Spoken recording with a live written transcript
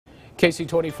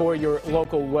KC24, your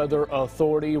local weather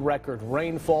authority. Record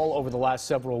rainfall over the last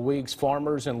several weeks.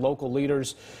 Farmers and local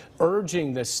leaders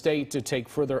urging the state to take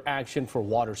further action for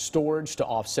water storage to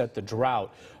offset the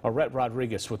drought. Rhett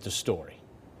Rodriguez with the story.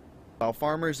 While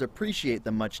farmers appreciate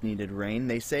the much-needed rain,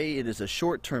 they say it is a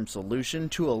short-term solution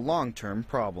to a long-term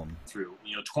problem.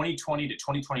 2020 to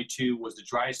 2022 was the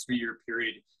driest three-year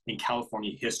period in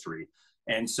California history.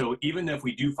 And so even if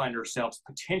we do find ourselves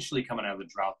potentially coming out of the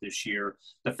drought this year,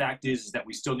 the fact is that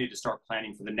we still need to start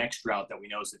planning for the next drought that we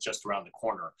know is just around the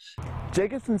corner.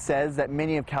 Jacobson says that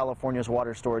many of California's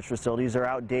water storage facilities are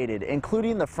outdated,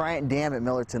 including the Friant Dam at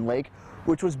Millerton Lake,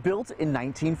 which was built in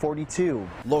 1942.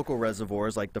 Local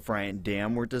reservoirs like the Friant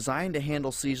Dam were designed to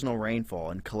handle seasonal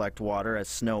rainfall and collect water as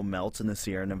snow melts in the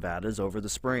Sierra Nevadas over the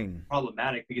spring.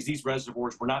 Problematic because these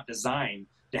reservoirs were not designed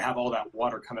to have all that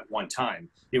water come at one time.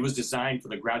 It was designed for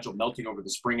the gradual melting over the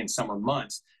spring and summer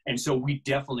months, and so we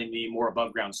definitely need more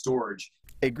above ground storage.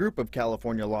 A group of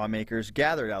California lawmakers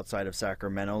gathered outside of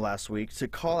Sacramento last week to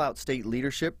call out state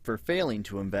leadership for failing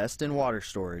to invest in water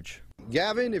storage.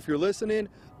 Gavin, if you're listening,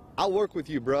 I'll work with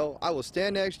you, bro. I will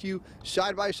stand next to you,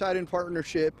 side by side in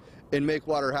partnership, and make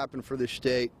water happen for this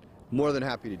state. More than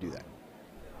happy to do that.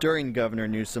 During Governor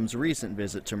Newsom's recent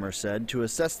visit to Merced to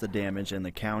assess the damage in the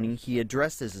county, he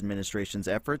addressed his administration's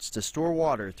efforts to store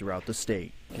water throughout the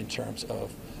state. In terms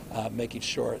of making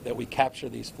sure that we capture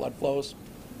these flood flows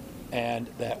and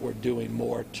that we're doing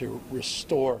more to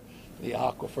restore the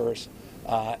aquifers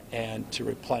and to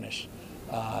replenish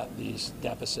these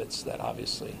deficits that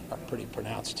obviously are pretty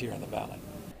pronounced here in the valley.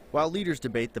 While leaders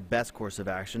debate the best course of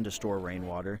action to store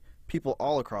rainwater, people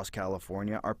all across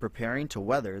California are preparing to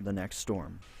weather the next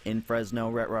storm. In Fresno,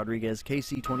 Rhett Rodriguez,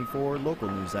 KC24, local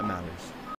news that matters.